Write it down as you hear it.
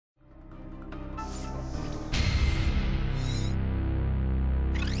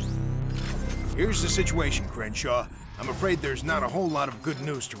Here's the situation, Crenshaw. I'm afraid there's not a whole lot of good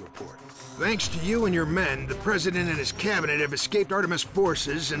news to report. Thanks to you and your men, the President and his cabinet have escaped Artemis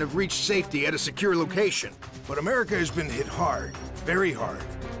forces and have reached safety at a secure location. But America has been hit hard, very hard.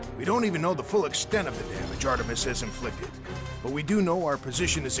 We don't even know the full extent of the damage Artemis has inflicted. But we do know our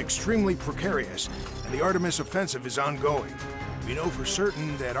position is extremely precarious, and the Artemis offensive is ongoing. We know for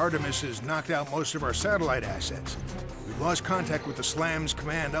certain that Artemis has knocked out most of our satellite assets. We've lost contact with the SLAM's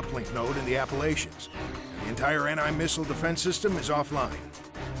command uplink node in the Appalachians. The entire anti-missile defense system is offline.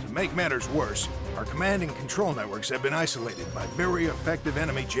 To make matters worse, our command and control networks have been isolated by very effective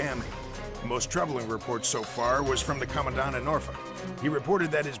enemy jamming. The most troubling report so far was from the Commandant in Norfolk. He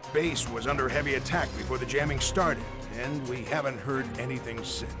reported that his base was under heavy attack before the jamming started, and we haven't heard anything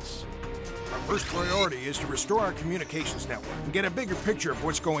since. Our first priority is to restore our communications network and get a bigger picture of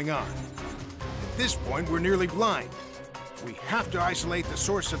what's going on. At this point, we're nearly blind. We have to isolate the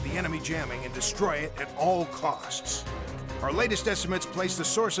source of the enemy jamming and destroy it at all costs. Our latest estimates place the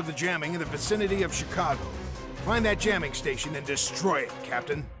source of the jamming in the vicinity of Chicago. Find that jamming station and destroy it,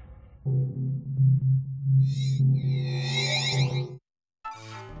 Captain.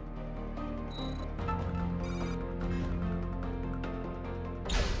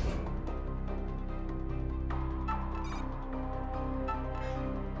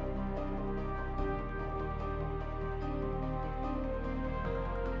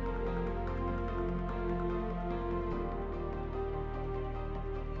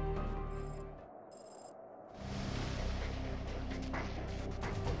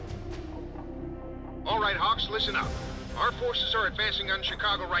 All right, Hawks, listen up. Our forces are advancing on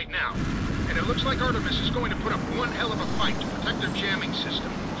Chicago right now, and it looks like Artemis is going to put up one hell of a fight to protect their jamming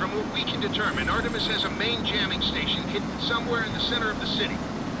system. From what we can determine, Artemis has a main jamming station hidden somewhere in the center of the city.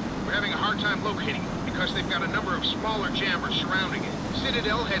 We're having a hard time locating it because they've got a number of smaller jammers surrounding it.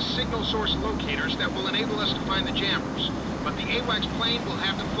 Citadel has signal source locators that will enable us to find the jammers, but the HAWX plane will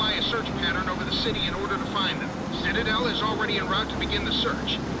have to fly a search pattern over the city in order to find them. Citadel is already en route to begin the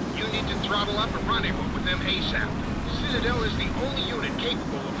search. You need to throttle up and rendezvous with them ASAP. Citadel is the only unit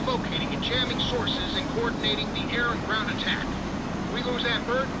capable of locating and jamming sources and coordinating the air and ground attack. If we lose that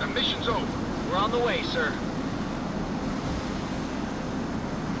bird, the mission's over. We're on the way, sir.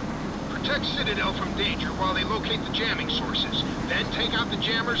 Protect Citadel from danger while they locate the jamming sources. Then take out the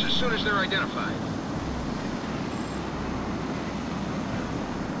jammers as soon as they're identified.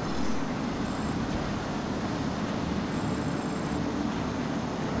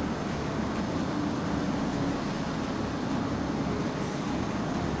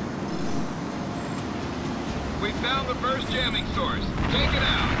 We found the first jamming source. Take it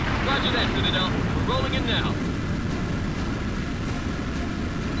out. Roger that, Citadel. We're rolling in now.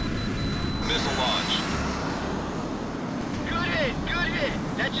 Missile launch. Good hit, good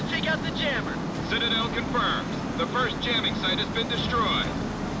hit. That should take out the jammer. Citadel confirms. The first jamming site has been destroyed.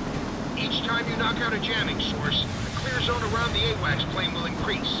 Each time you knock out a jamming source, the clear zone around the HAWX plane will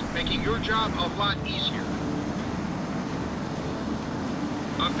increase, making your job a lot easier.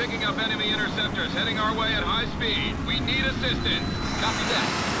 I'm picking up enemy interceptors heading our way at high speed. We need assistance. Copy that.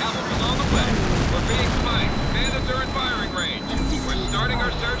 Cavalry's on the way. We're being spiked. Bandits are in firing range. We're starting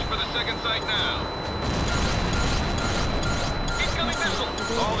our search for the second site now. Incoming missile.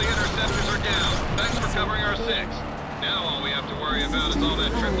 All the interceptors are down. Thanks for covering our six. Now all we have to worry about is all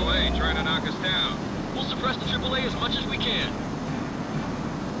that AAA trying to knock us down. We'll suppress the AAA as much as we can.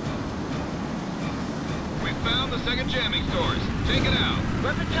 We found the second jamming source. Take it out.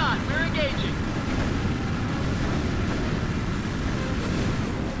 Weapon hot. We're engaging.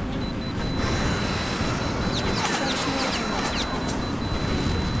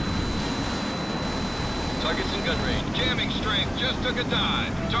 Target's in gun range. Jamming strength just took a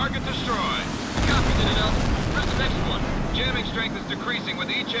dive. Target destroyed. Copy, Citadel. Where's the next one? Jamming strength is decreasing with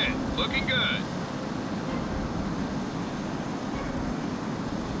each hit. Looking good.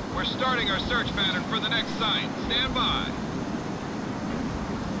 We're starting our search pattern for the next site. Stand by.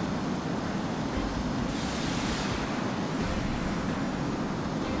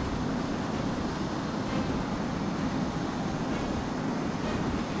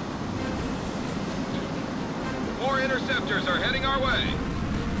 More interceptors are heading our way.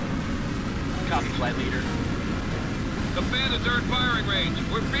 Copy, flight leader. The bandits are at firing range.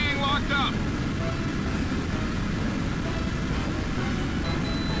 We're being locked up.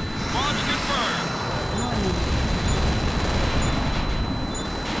 Launch confirmed.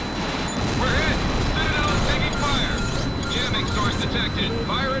 We're hit. Citadel is taking fire. Jamming source detected.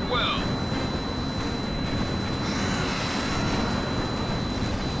 Fire it well.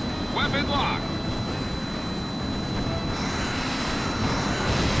 Weapon locked.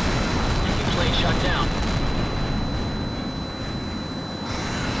 You can play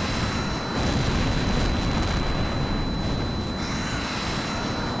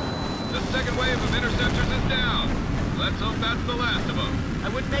second wave of interceptors is down. Let's hope that's the last of them. I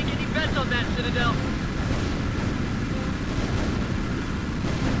wouldn't make any bets on that, Citadel.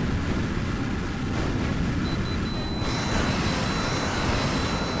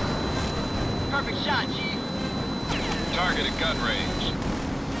 Perfect shot, Chief. Target at gun range.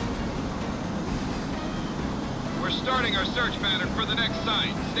 We're starting our search pattern for the next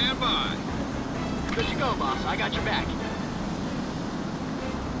site. Stand by. Good to go, boss. I got your back.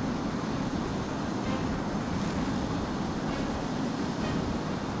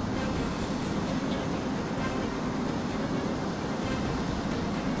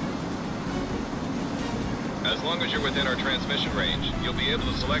 As long as you're within our transmission range, you'll be able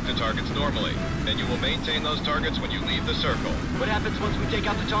to select the targets normally, and you will maintain those targets when you leave the circle. What happens once we take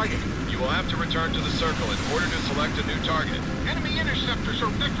out the target? You will have to return to the circle in order to select a new target. Enemy interceptors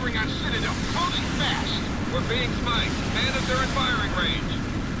are vectoring on Citadel, closing fast. We're being spiked. Bandits are in firing range.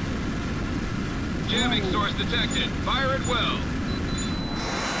 Jamming source detected. Fire it well.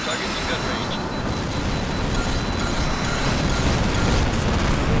 Target's in gun range.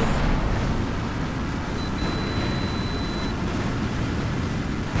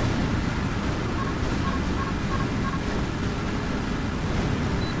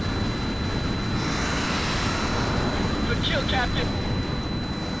 Good kill, Captain.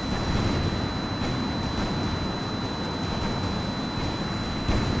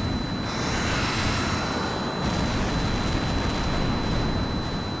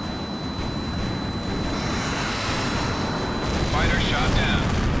 Fighter shot down.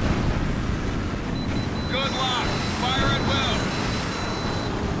 Good lock. Fire at will.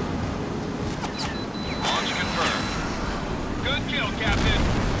 Launch confirmed. Good kill, Captain.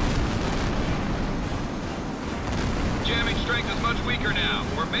 Jamming strength is much weaker now.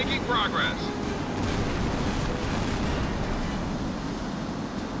 We're making progress.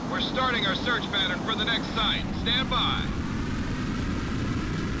 We're starting our search pattern for the next site. Stand by.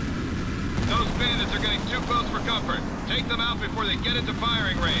 Those bandits are getting too close for comfort. Take them out before they get into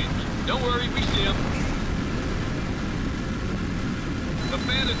firing range. Don't worry, we see him. The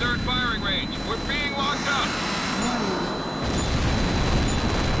bandits are in firing range. We're being locked up.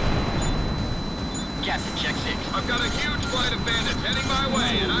 Captain, check 6. I've got a huge flight of bandits heading my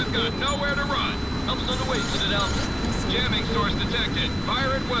way, and I've got nowhere to run. Help's on the way, Citadel. Jamming source detected.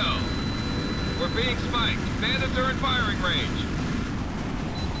 Fire it well. We're being spiked. Bandits are in firing range.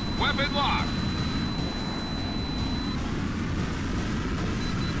 Weapon locked.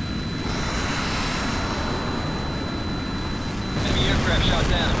 Enemy aircraft shot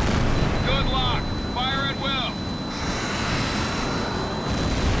down. Good lock. Fire at will.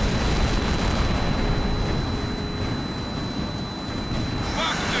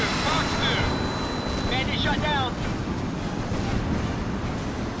 Fox 2. Bandit shot down.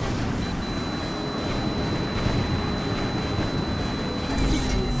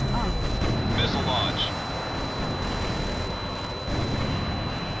 Assistance off. Missile launch.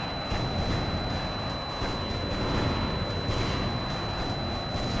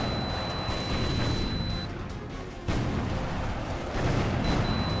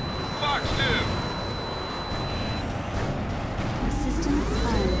 Fox 2. Assistance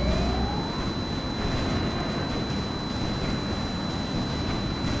on.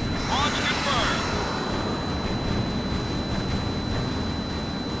 Launch confirmed.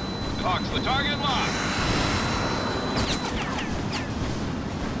 Fox, the target locked.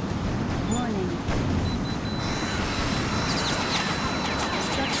 Warning.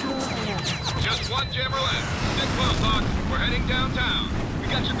 Structural alert. Just one jammer left. Stick close, Hawk. We're heading downtown. We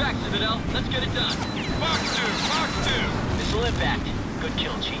got your back, Citadel. Let's get it done. Fox 2. Fox 2. Missile impact. Good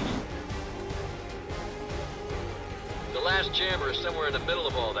kill, Chief. The last jammer is somewhere in the middle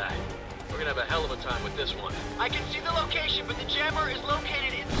of all that. We're gonna have a hell of a time with this one. I can see the location, but the jammer is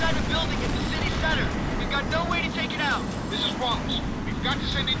located inside a building in the city center. We've got no way to take it out. This is Wallace. We've got to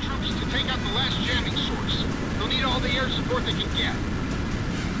send in troops to take out the last jamming source. They'll need all the air support they can get.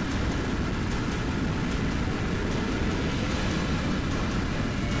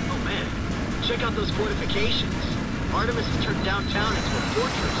 Oh man, check out those fortifications. Artemis has turned downtown into a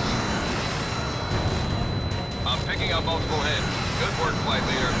fortress. I'm picking up multiple hits. Good work, flight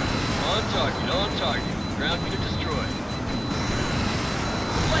leader. On target, on target. Ground unit destroyed.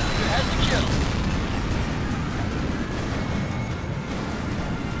 Flight leader has the kill.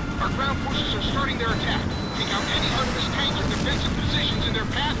 Our ground forces are starting their attack. Take out any Artemis tanks or defensive positions in their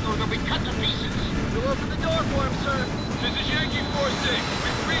path, or they'll be cut to pieces. We'll open the door for him, sir. This is Yankee 4-6.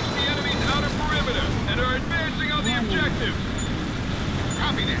 We've reached the enemy's outer perimeter and are advancing on the objective.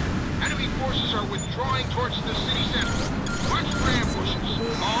 Copy that. Enemy forces are withdrawing towards the city center. Watch for ambushes.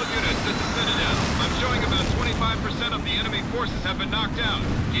 All units, this is the enemy forces have been knocked out.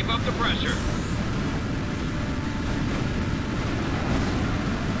 Keep up the pressure.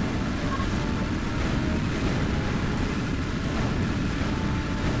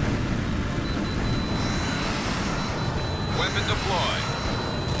 Weapon deployed.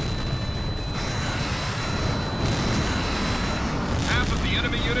 Half of the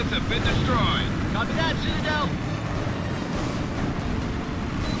enemy units have been destroyed. Copy that, Citadel.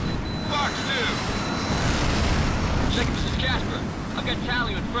 Fox 2. Check, this is Casper. I've got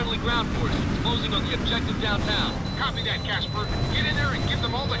Tally with friendly ground forces closing on the objective downtown. Copy that, Casper. Get in there and give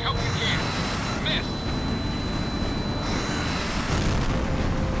them all the help you can. Missed.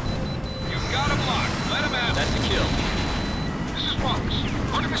 You've got him locked. Let him out. That's a kill. This is HAWX.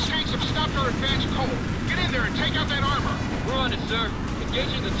 Artemis tanks have stopped our advance cold. Get in there and take out that armor. We're on it, sir.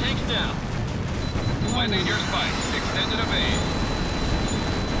 Engaging the tanks now. Planting your spikes. Extended evade.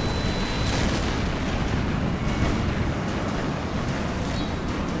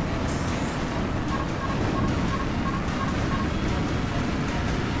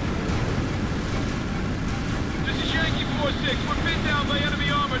 This is Yankee 4-6. We're pinned down by enemy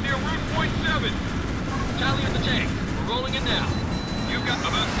armor near Route Point 7. Tally in the tank. We're rolling in now. You've got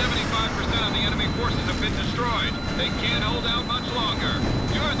about 75% of the enemy forces have been destroyed. They can't hold out much longer.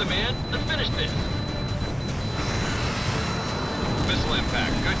 You're the man. Let's finish this. Missile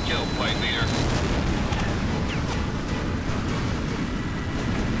impact. Good kill, flight leader.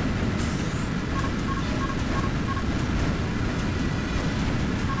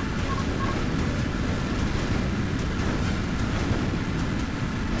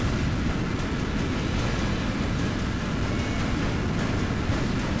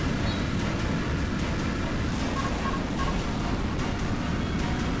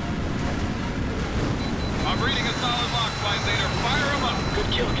 I'm reading a solid lock, flight leader. Fire him up. Good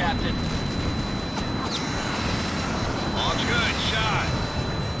kill, Captain. Launch good. Shot.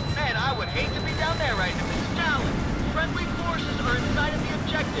 Man, I would hate to be down there right now. This is Talon. Friendly forces are inside of the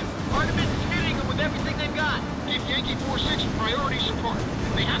objective. Artemis is hitting them with everything they've got. Give Yankee 4-6 priority support.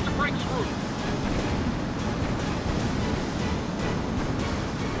 They have to break through.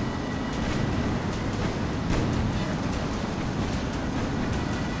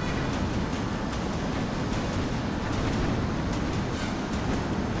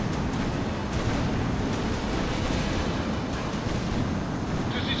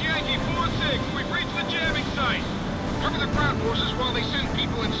 This is Yankee 4-6. We've reached the jamming site. Cover the ground forces while they send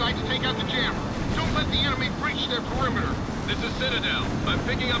people inside to take out the jammer. Don't let the enemy breach their perimeter. This is Citadel. I'm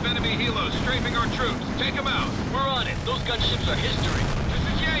picking up enemy helos, strafing our troops. Take them out. We're on it. Those gunships are history. This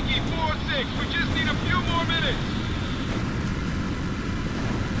is Yankee 4-6. We just need a few more minutes.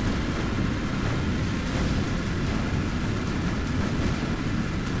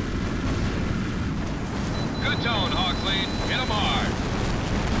 Good tone, Hawksley. Hit them hard.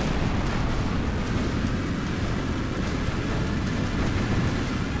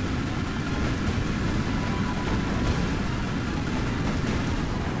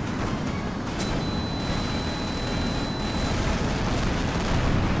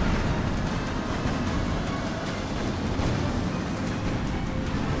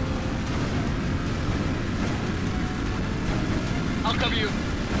 I'll cover you.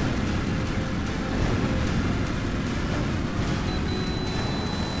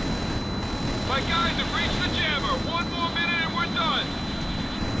 My guys have reached the jammer. One more minute and we're done.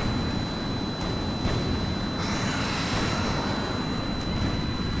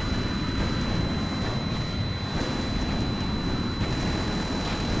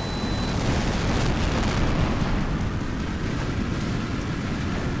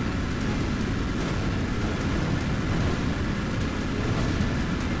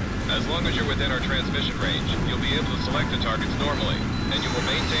 As long as you're within our transmission range, you'll be able to select the targets normally, and you will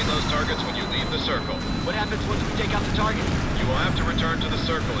maintain those targets when you leave the circle. What happens once we take out the target? You will have to return to the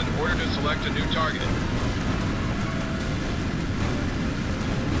circle in order to select a new target.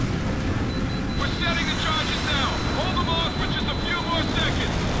 We're setting the charges now. Hold them off for just a few more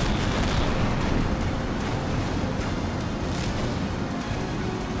seconds.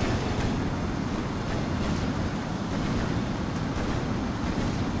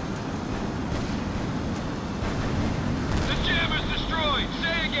 The jammer's destroyed.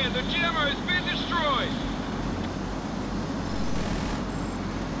 Say again, the jammer has been destroyed.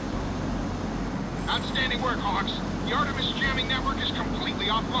 Outstanding work, HAWX. The Artemis jamming network is completely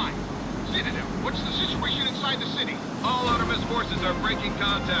offline. Citadel, what's the situation inside the city? All Artemis forces are breaking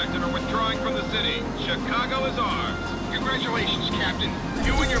contact and are withdrawing from the city. Chicago is ours. Congratulations, Captain.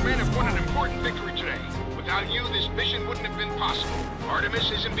 You and your men have won an important victory today. Without you, this mission wouldn't have been possible.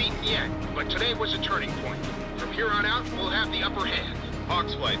 Artemis isn't beaten yet, but today was a turning point. From From here on out, we'll have the upper hand.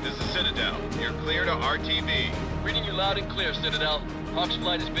 Hawks Flight, this is Citadel. You're clear to RTB. Reading you loud and clear, Citadel. Hawks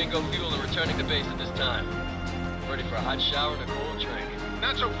Flight is bingo fuel and returning to base at this time. Ready for a hot shower and a cold drink.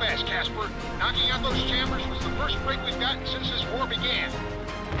 Not so fast, Casper. Knocking out those chambers was the first break we've gotten since this war began.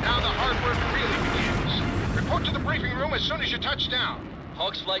 Now the hard work really begins. Report to the briefing room as soon as you touch down.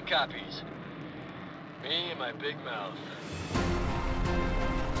 Hawks Flight copies. Me and my big mouth.